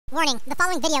Warning, the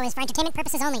following video is for entertainment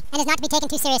purposes only and is not to be taken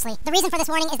too seriously. The reason for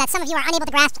this warning is that some of you are unable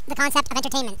to grasp the concept of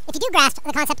entertainment. If you do grasp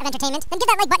the concept of entertainment, then give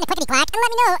that like button a clickety-clack and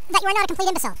let me know that you are not a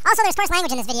complete imbecile. Also, there's coarse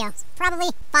language in this video.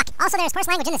 Probably. Fuck. Also, there's coarse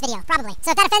language in this video. Probably.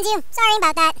 So if that offends you, sorry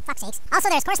about that. Fuck's sakes.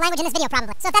 Also, there's coarse language in this video.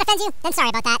 Probably. So if that offends you, then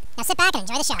sorry about that. Now sit back and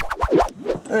enjoy the show.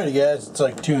 Alrighty guys, it's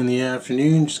like 2 in the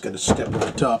afternoon. Just gotta step on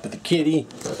the top of the kitty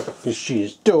because she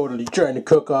is totally trying to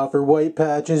cook off her white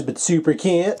patches but super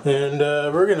can't. And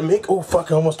we're gonna make, oh fuck,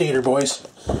 I almost ate her, boys.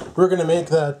 We're gonna make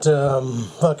that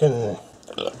fucking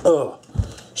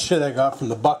shit I got from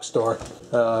the buck store.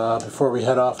 Before we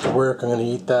head off to work, I'm gonna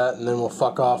eat that and then we'll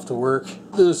fuck off to work.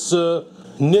 This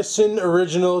Nissan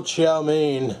original chow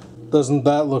mein. Doesn't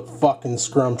that look fucking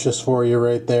scrumptious for you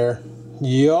right there?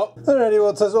 Yup. Alrighty,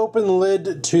 well it says open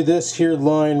lid to this here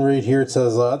line right here. It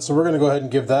says that. So we're going to go ahead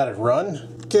and give that a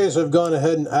run. Okay, so I've gone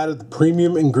ahead and added the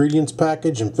premium ingredients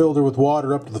package and filled her with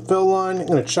water up to the fill line. I'm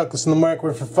going to chuck this in the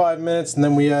microwave for 5 minutes and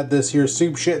then we add this here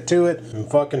soup shit to it and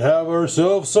fucking have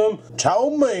ourselves some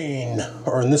chow mein.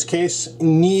 Or in this case,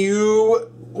 new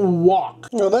wok.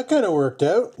 Well, that kind of worked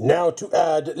out. Now to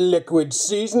add liquid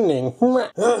seasoning.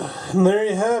 And there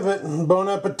you have it. Bon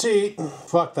appetit.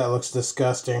 Fuck, that looks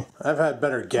disgusting. I've had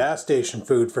better gas station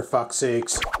food, for fuck's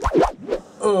sakes.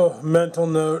 Oh, mental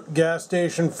note. Gas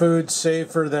station food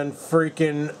safer than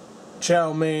freaking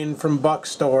chow mein from Buck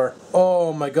Store.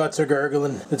 Oh, my guts are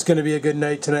gurgling. It's gonna be a good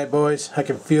night tonight, boys. I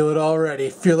can feel it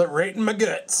already. Feel it right in my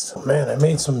guts. Oh, man, I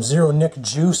made some Zero Nick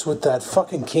juice with that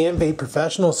fucking Can Vape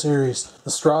Professional series.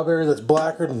 The strawberry that's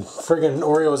blacker than friggin'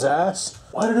 Oreo's ass.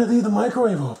 Why did I leave the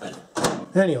microwave open?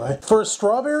 Anyway, for a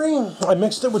strawberry, I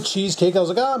mixed it with cheesecake. I was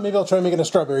like, maybe I'll try making a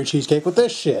strawberry cheesecake with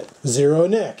this shit. Zero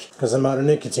Nick, because I'm out of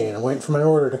nicotine. I'm waiting for my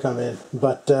order to come in.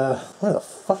 But, where the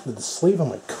fuck did the sleeve on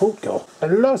my coat go?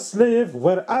 Hello, sleeve,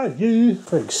 where are you?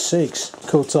 For sakes,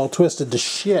 coat's all twisted to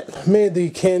shit. Made the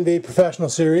Can Vape Professional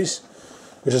series,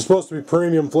 which is supposed to be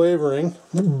premium flavoring.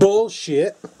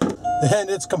 Bullshit. And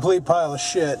it's a complete pile of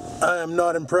shit. I am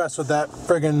not impressed with that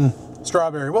friggin'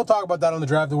 strawberry. We'll talk about that on the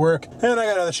drive to work. And I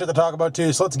got other shit to talk about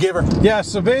too, so let's give her. Yeah,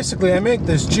 so basically I make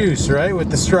this juice, right,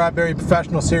 with the Strawberry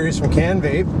Professional series from Can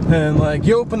Vape. And like,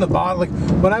 you open the bottle, like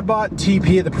when I bought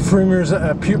TP, the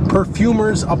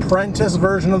Perfumer's Apprentice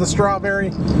version of the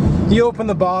strawberry, you open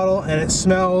the bottle and it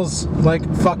smells like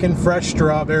fucking fresh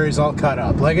strawberries all cut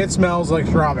up. Like, it smells like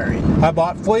strawberry. I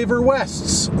bought Flavor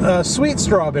West's sweet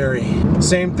strawberry.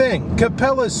 Same thing.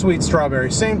 Capella's sweet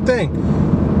strawberry. Same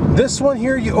thing. This one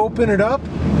here, you open it up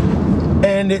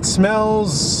and it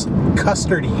smells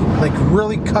custardy, like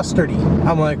really custardy.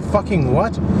 I'm like, fucking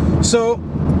what? So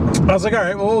I was like, all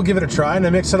right, well, we'll give it a try. And I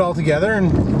mix it all together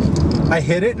and I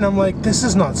hit it and I'm like, this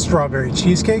is not strawberry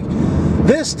cheesecake.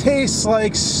 This tastes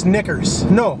like Snickers.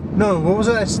 No, what was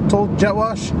it I told Jet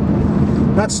Wash?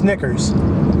 Not Snickers.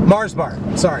 Mars bar,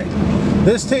 sorry.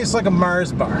 This tastes like a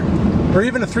Mars bar. Or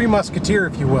even a Three Musketeer,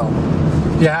 if you will.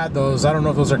 You had those. I don't know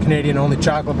if those are Canadian only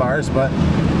chocolate bars, but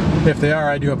if they are,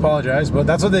 I do apologize. But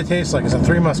that's what they taste like. It's a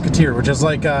Three Musketeer, which is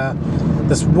like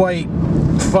this white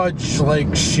fudge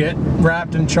like shit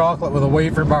wrapped in chocolate with a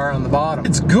wafer bar on the bottom.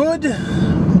 It's good,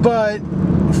 but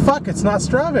fuck, it's not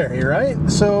strawberry, right?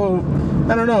 So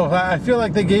I don't know. I feel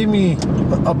like they gave me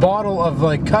a bottle of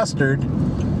like custard,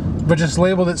 but just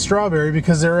labeled it strawberry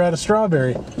because they were out of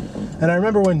strawberry. And I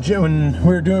remember when we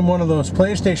were doing one of those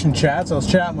PlayStation chats, I was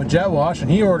chatting with Jet Wash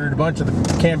and he ordered a bunch of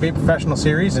the Can Vape Professional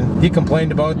series and he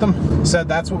complained about them. Said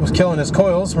that's what was killing his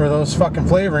coils were those fucking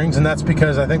flavorings, and that's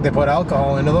because I think they put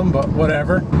alcohol into them, but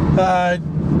whatever.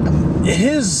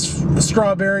 His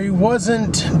strawberry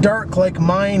wasn't dark like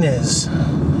mine is.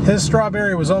 His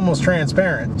strawberry was almost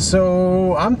transparent.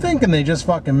 So I'm thinking they just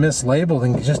fucking mislabeled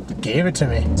and just gave it to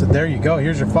me. So there you go,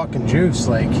 here's your fucking juice.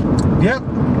 Like, yep.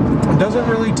 It doesn't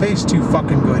really taste too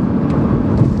fucking good.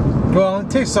 Well,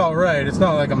 it tastes alright. It's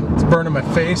not like it's burning my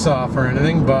face off or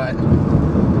anything, but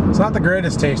it's not the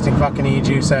greatest tasting fucking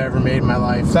e-juice I ever made in my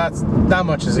life. That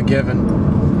much is a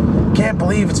given. Can't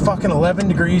believe it's fucking 11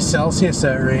 degrees Celsius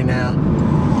out right now.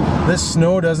 This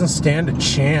snow doesn't stand a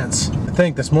chance. I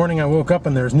think this morning I woke up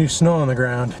and there's new snow on the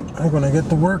ground. I think when I get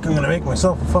to work I'm gonna make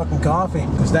myself a fucking coffee,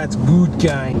 because that's good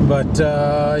kind. But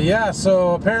yeah,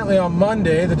 so apparently on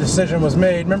Monday the decision was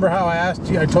made. Remember how I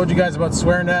told you guys about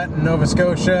SwearNet and Nova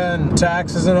Scotia and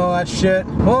taxes and all that shit?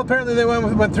 Well, apparently they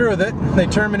went through with it. They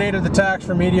terminated the tax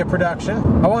for media production.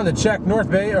 I wanted to check North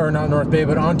Bay, or not North Bay,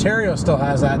 but Ontario still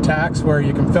has that tax where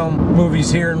you can film movies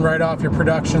here and write off your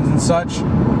productions and such.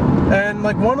 And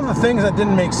like, one of the things that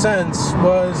didn't make sense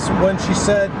was when she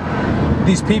said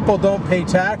these people don't pay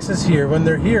taxes here when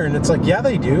they're here, and it's like, yeah,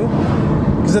 they do,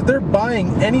 because if they're buying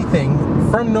anything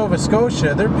from Nova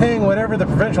Scotia, they're paying whatever the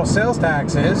provincial sales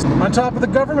tax is on top of the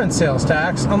government sales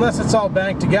tax, unless it's all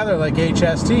banked together like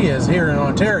HST is here in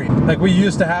Ontario. Like we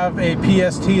used to have a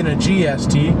PST and a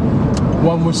GST.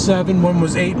 One was 7, one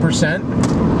was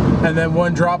 8%, and then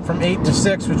one dropped from 8 to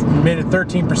 6, which made it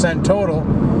 13% total.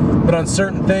 But on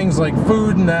certain things like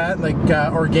food and that, like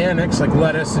organics, like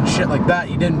lettuce and shit like that,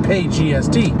 you didn't pay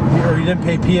GST, or you didn't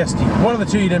pay PST. One of the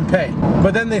two you didn't pay.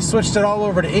 But then they switched it all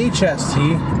over to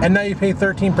HST, and now you pay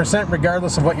 13%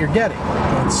 regardless of what you're getting.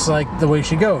 It's like the way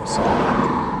she goes.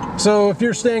 So if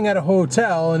you're staying at a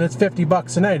hotel and it's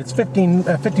 $50 a night, it's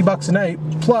 $50 a night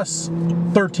plus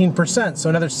 13%, so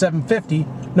another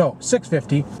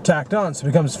 $650 tacked on, so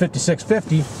it becomes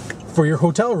 $56.50 for your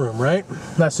hotel room, right?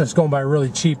 That's just going by a really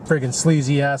cheap, friggin'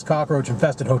 sleazy ass cockroach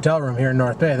infested hotel room here in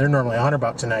North Bay. They're normally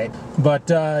 $100 a night. But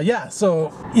yeah,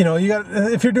 so you know,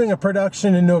 if you're doing a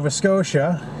production in Nova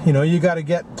Scotia, you know, you got to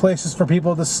get places for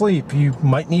people to sleep. You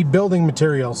might need building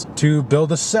materials to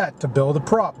build a set, to build a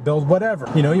prop, build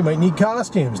whatever. You know, you might need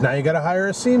costumes. Now you got to hire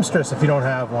a seamstress if you don't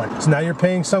have one. So now you're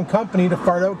paying some company to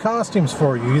fart out costumes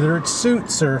for you. Either it's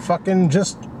suits or fucking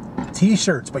just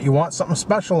t-shirts, but you want something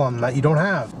special on them that you don't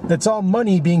have. It's all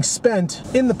money being spent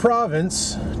in the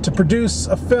province to produce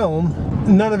a film.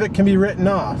 None of it can be written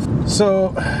off.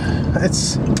 So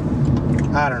it's,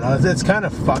 I don't know, it's kind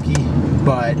of fucky,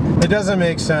 but it doesn't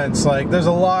make sense. Like, there's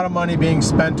a lot of money being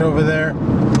spent over there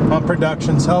on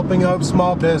productions, helping out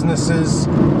small businesses,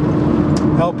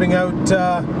 helping out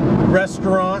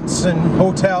restaurants and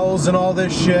hotels and all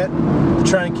this shit to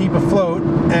try and keep afloat,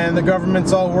 and the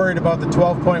government's all worried about the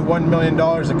 $12.1 million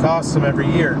it costs them every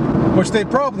year, which they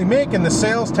probably make in the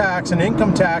sales tax and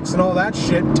income tax and all that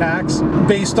shit tax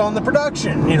based on the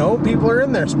production. You know, people are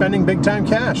in there spending big time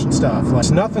cash and stuff. Like, it's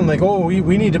nothing like, oh,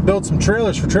 we need to build some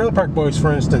trailers for Trailer Park Boys,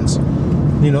 for instance.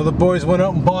 You know, the boys went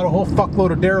out and bought a whole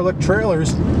fuckload of derelict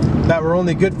trailers that were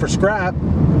only good for scrap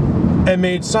and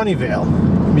made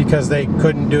Sunnyvale, because they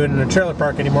couldn't do it in a trailer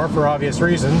park anymore for obvious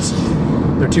reasons.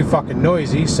 They're too fucking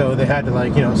noisy, so they had to,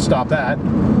 like, you know, stop that.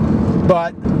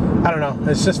 But I don't know,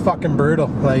 it's just fucking brutal.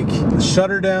 Like, shut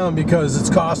her down because it's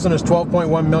costing us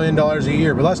 $12.1 million a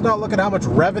year. But let's not look at how much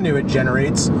revenue it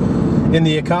generates in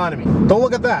the economy. Don't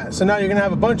look at that. So now you're gonna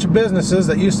have a bunch of businesses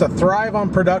that used to thrive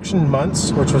on production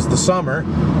months, which was the summer,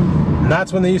 and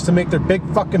that's when they used to make their big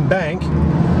fucking bank,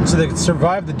 so they could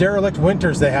survive the derelict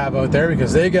winters they have out there,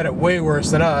 because they get it way worse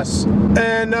than us.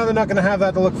 And now they're not going to have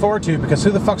that to look forward to, because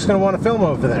who the fuck's going to want to film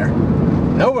over there?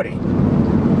 Nobody.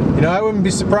 You know, I wouldn't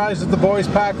be surprised if the boys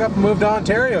pack up and move to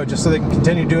Ontario just so they can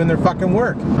continue doing their fucking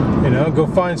work. You know, go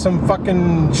find some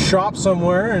fucking shop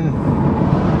somewhere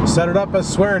and set it up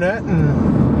as SwearNet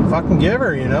and fucking give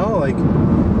her, you know? Like,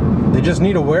 they just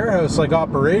need a warehouse like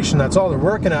operation. That's all they're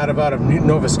working out of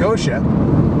Nova Scotia.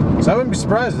 So I wouldn't be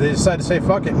surprised if they decide to say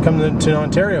fuck it and come to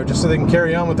Ontario just so they can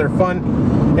carry on with their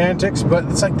fun antics. But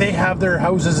it's like they have their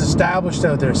houses established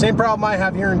out there. Same problem I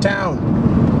have here in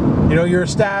town. You know, you're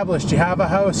established, you have a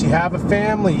house, you have a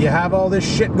family, you have all this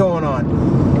shit going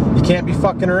on. You can't be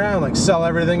fucking around, like sell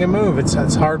everything and move.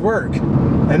 It's hard work.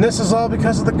 And this is all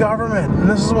because of the government. And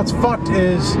this is what's fucked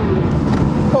is,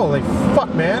 holy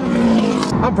fuck, man.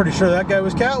 I'm pretty sure that guy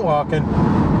was catwalking.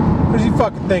 Who does he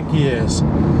fucking think he is?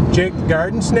 Jake the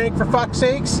Garden Snake, for fuck's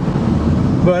sakes?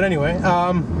 But anyway,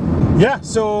 yeah,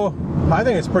 so I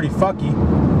think it's pretty fucky.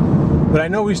 But I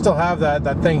know we still have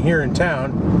that thing here in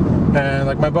town. And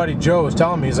like my buddy Joe was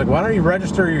telling me, he's like, why don't you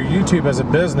register your YouTube as a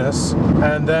business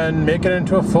and then make it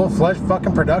into a full-fledged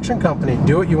fucking production company?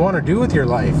 Do what you want to do with your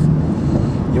life.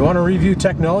 You want to review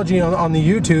technology on the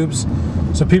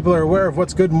YouTubes so people are aware of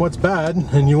what's good and what's bad,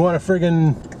 and you want to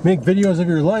friggin' make videos of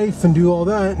your life and do all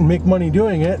that and make money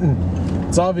doing it. And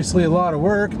it's obviously a lot of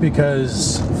work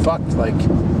because, fuck, like,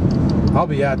 I'll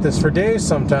be at this for days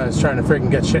sometimes trying to friggin'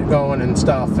 get shit going and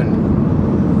stuff,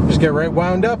 and just get right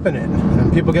wound up in it.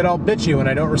 And people get all bitchy when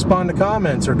I don't respond to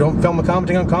comments or don't film a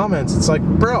commenting on comments. It's like,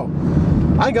 bro,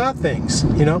 I got things,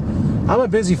 you know? I'm a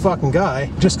busy fucking guy.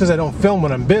 Just because I don't film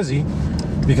when I'm busy,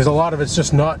 because a lot of it's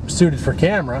just not suited for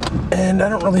camera, and I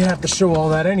don't really have to show all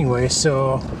that anyway.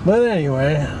 So, but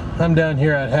anyway, I'm down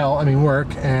here at work,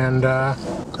 and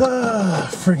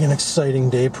friggin' exciting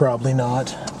day. Probably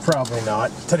not.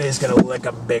 Today's gonna lick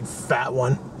a big fat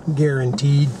one,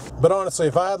 guaranteed. But honestly,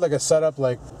 if I had like a setup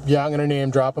like, yeah, I'm gonna name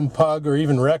drop him, Pug or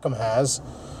even Reckham has,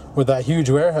 with that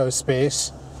huge warehouse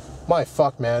space, my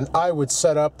fuck, man, I would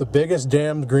set up the biggest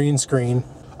damn green screen.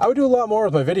 I would do a lot more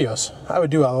with my videos. I would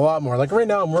do a lot more. Like right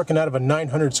now I'm working out of a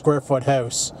 900 square foot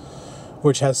house,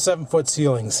 which has 7-foot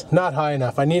ceilings. Not high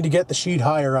enough. I need to get the sheet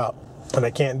higher up. And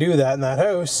I can't do that in that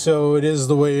house, so it is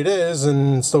the way it is,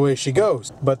 and it's the way she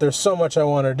goes. But there's so much I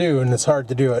want to do, and it's hard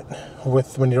to do it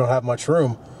when you don't have much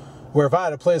room. Where if I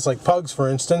had a place like Pug's, for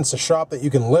instance, a shop that you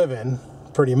can live in,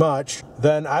 pretty much,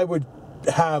 then I would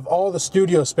have all the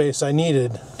studio space I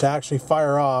needed to actually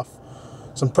fire off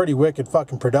some pretty wicked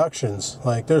fucking productions.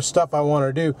 Like, there's stuff I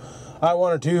want to do. I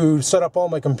wanted to set up all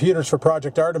my computers for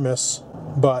Project Artemis,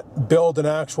 but build an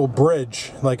actual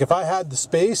bridge. Like, if I had the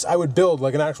space, I would build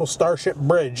like an actual Starship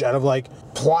bridge out of like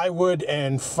plywood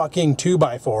and fucking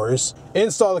 2x4s,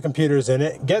 install the computers in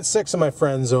it, get 6 of my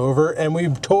friends over, and we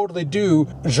totally do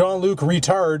Jean-Luc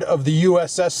Retard of the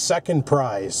USS Second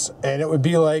Prize. And it would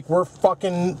be like, we're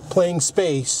fucking playing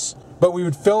space, but we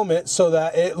would film it so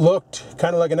that it looked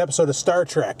kind of like an episode of Star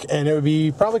Trek, and it would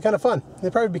be probably kind of fun.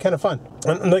 It'd probably be kind of fun.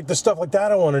 And like the stuff like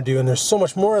that I want to do, and there's so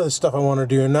much more of the stuff I want to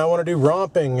do, and I want to do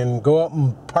romping and go out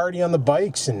and party on the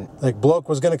bikes. And like Bloke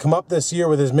was going to come up this year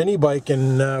with his mini bike,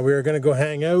 and we were going to go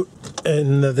hang out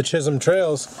in the Chisholm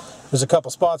Trails. There's a couple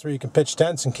spots where you can pitch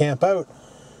tents and camp out.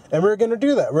 And we were going to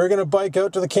do that. We were going to bike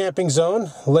out to the camping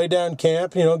zone, lay down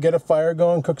camp, you know, get a fire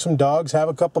going, cook some dogs, have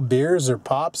a couple beers or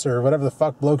pops or whatever the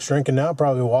fuck Bloke's drinking now,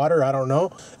 probably water, I don't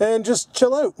know, and just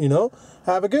chill out, you know,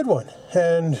 have a good one,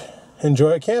 and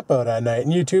enjoy a camp out at night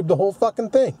and YouTube the whole fucking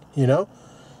thing, you know.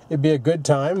 It'd be a good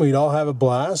time. We'd all have a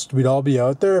blast. We'd all be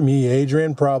out there. Me,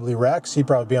 Adrian, probably Rex. He'd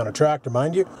probably be on a tractor,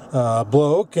 mind you.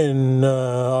 Bloke, and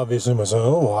obviously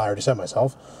myself. Well, I already said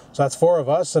myself. So that's 4 of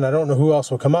us, and I don't know who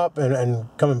else will come up and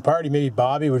come and party. Maybe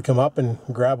Bobby would come up and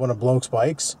grab one of Bloke's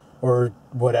bikes or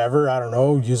whatever. I don't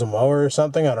know, use a mower or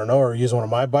something. I don't know, or use one of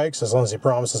my bikes, as long as he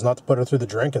promises not to put her through the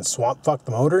drink and swamp fuck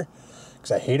the motor.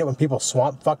 Because I hate it when people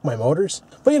swamp fuck my motors.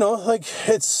 But, you know, like,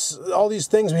 it's all these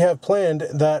things we have planned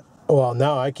that, well,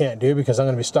 now I can't do because I'm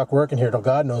going to be stuck working here till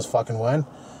God knows fucking when.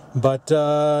 But,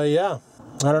 yeah,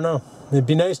 I don't know. It'd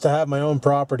be nice to have my own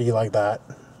property like that,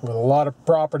 with a lot of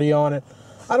property on it.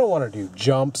 I don't want to do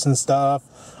jumps and stuff.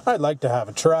 I'd like to have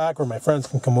a track where my friends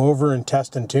can come over and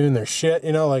test and tune their shit.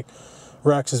 You know, like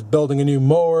Rex is building a new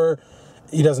mower.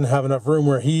 He doesn't have enough room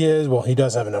where he is. Well, he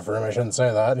does have enough room, I shouldn't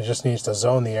say that. He just needs to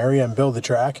zone the area and build the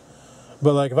track.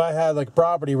 But like if I had like a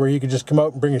property where you could just come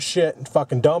out and bring a shit and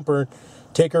fucking dump her,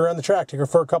 take her around the track, take her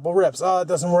for a couple rips. Oh, it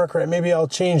doesn't work right. Maybe I'll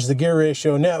change the gear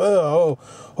ratio now. Oh,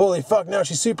 holy fuck, now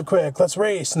she's super quick. Let's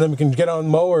race. And then we can get on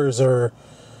mowers or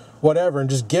whatever and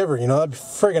just give her, you know. That'd be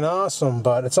friggin' awesome.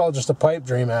 But it's all just a pipe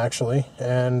dream, actually.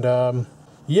 And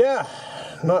yeah,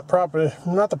 not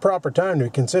the proper time to be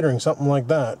considering something like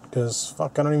that, because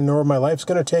fuck, I don't even know where my life's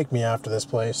gonna take me after this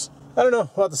place. I don't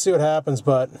know, we'll have to see what happens,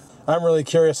 but I'm really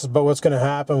curious about what's gonna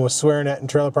happen with Swearing At and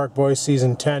Trailer Park Boys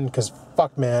Season 10, because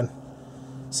fuck, man,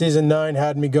 Season 9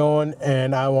 had me going,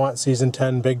 and I want Season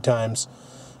 10 big times.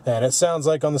 And it sounds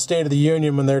like on the State of the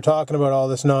Union, when they're talking about all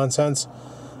this nonsense,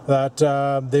 that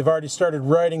they've already started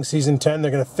writing Season 10.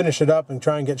 They're going to finish it up and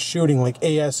try and get shooting like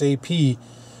ASAP,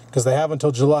 because they have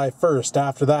until July 1st.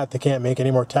 After that, they can't make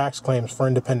any more tax claims for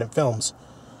independent films.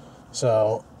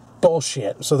 So,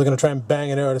 bullshit. So they're going to try and bang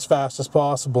it out as fast as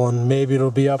possible, and maybe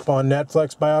it'll be up on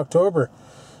Netflix by October.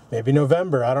 Maybe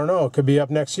November. I don't know. It could be up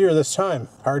next year this time.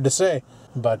 Hard to say.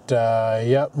 But,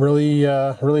 yeah, really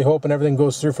hoping everything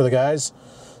goes through for the guys.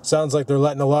 Sounds like they're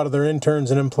letting a lot of their interns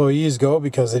and employees go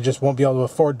because they just won't be able to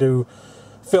afford to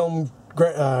film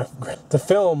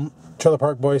Trailer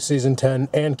Park Boys Season 10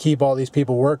 and keep all these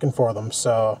people working for them.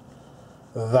 So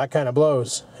that kind of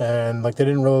blows. And like they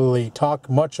didn't really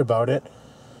talk much about it.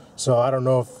 So I don't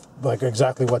know if like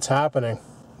exactly what's happening.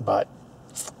 But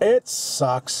it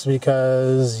sucks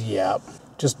because, yeah,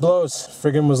 just blows.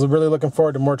 Friggin' was really looking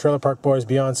forward to more Trailer Park Boys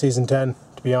beyond Season 10,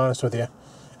 to be honest with you.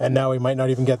 And now we might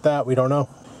not even get that. We don't know.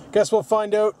 Guess we'll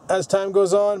find out as time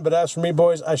goes on. But as for me,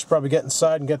 boys, I should probably get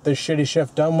inside and get this shitty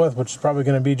shift done with, which is probably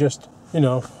going to be just, you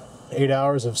know, 8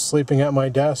 hours of sleeping at my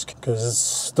desk, because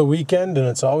it's the weekend and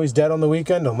it's always dead on the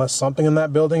weekend unless something in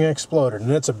that building exploded.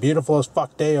 And it's a beautiful as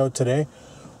fuck day out today.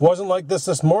 Wasn't like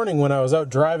this morning when I was out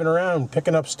driving around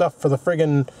picking up stuff for the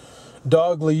friggin'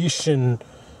 dog leash and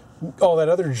all that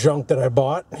other junk that I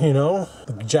bought, you know,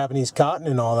 the Japanese cotton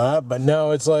and all that. But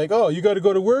now it's like, oh, you got to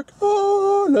go to work?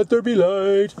 Oh, let there be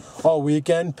light. All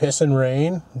weekend, piss and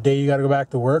rain. Day you got to go back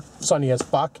to work, sunny as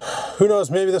fuck. Who knows,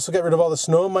 maybe this will get rid of all the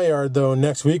snow in my yard, though.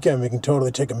 Next weekend we can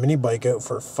totally take a mini bike out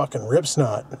for fucking rip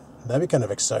snot. That'd be kind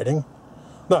of exciting.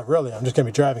 Not really, I'm just going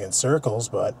to be driving in circles,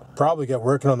 but probably get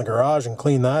working on the garage and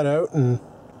clean that out and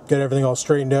get everything all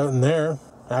straightened out in there.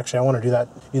 Actually, I want to do that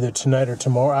either tonight or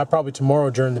tomorrow. Probably tomorrow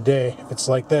during the day, if it's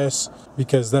like this,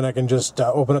 because then I can just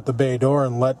open up the bay door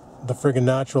and let the friggin'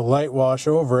 natural light wash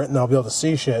over it, and I'll be able to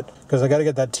see shit. Because I got to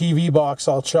get that TV box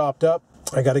all chopped up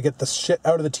I got to get the shit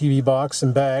out of the TV box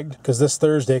and bagged, because this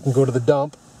Thursday it can go to the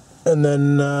dump. And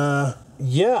then,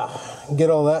 yeah, get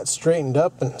all that straightened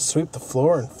up and sweep the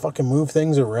floor and fucking move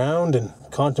things around and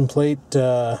contemplate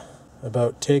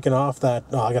about taking off that.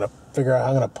 Oh, I got to figure out how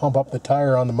I'm going to pump up the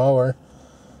tire on the mower.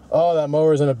 Oh, that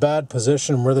mower's in a bad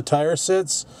position where the tire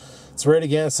sits. It's right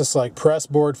against this like press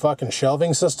board fucking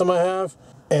shelving system I have.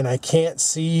 And I can't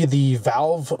see the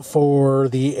valve for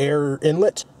the air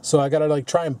inlet. So I gotta like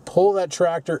try and pull that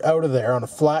tractor out of there on a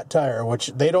flat tire, which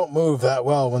they don't move that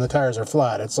well when the tires are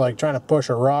flat. It's like trying to push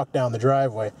a rock down the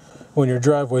driveway when your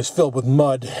driveway's filled with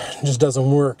mud. It just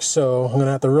doesn't work. So I'm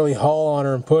gonna have to really haul on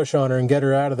her and push on her and get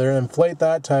her out of there, inflate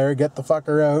that tire, get the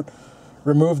fucker out,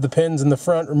 remove the pins in the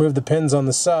front, remove the pins on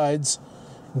the sides,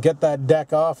 get that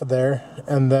deck off of there,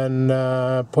 and then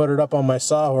put it up on my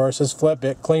sawhorses, flip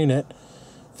it, clean it,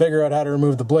 figure out how to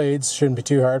remove the blades. Shouldn't be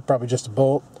too hard, probably just a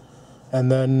bolt. And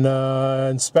then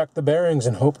inspect the bearings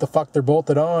and hope the fuck they're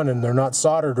bolted on and they're not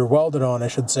soldered or welded on, I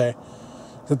should say.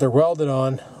 If they're welded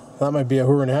on, that might be a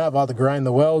hoor and a half. I'll have to grind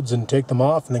the welds and take them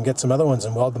off and then get some other ones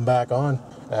and weld them back on.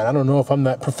 And I don't know if I'm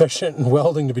that proficient in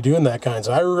welding to be doing that kind,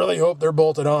 so I really hope they're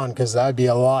bolted on, because that'd be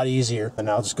a lot easier. And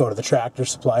I'll just go to the tractor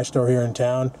supply store here in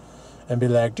town and be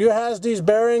like, do you have these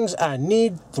bearings? I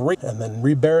need 3. And then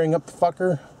re-bearing up the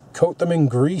fucker, coat them in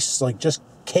grease, like just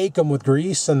cake them with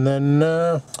grease, and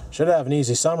then should have an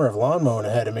easy summer of lawn mowing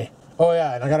ahead of me. Oh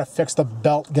yeah, and I gotta fix the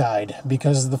belt guide,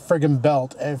 because the friggin'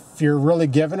 belt, if you're really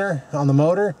giving her on the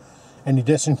motor and you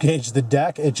disengage the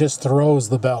deck, it just throws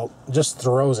the belt. Just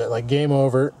throws it, like game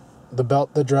over. The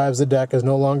belt that drives the deck is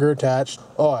no longer attached.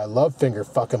 Oh, I love finger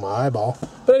fucking my eyeball.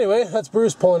 But anyway, that's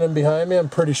Bruce pulling in behind me. I'm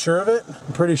pretty sure of it.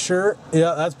 I'm pretty sure.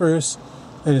 Yeah, that's Bruce.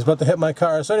 And he's about to hit my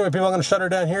car. So anyway, people, I'm going to shut her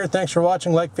down here. Thanks for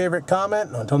watching. Like, favorite,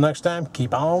 comment. Until next time,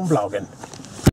 keep on vlogging.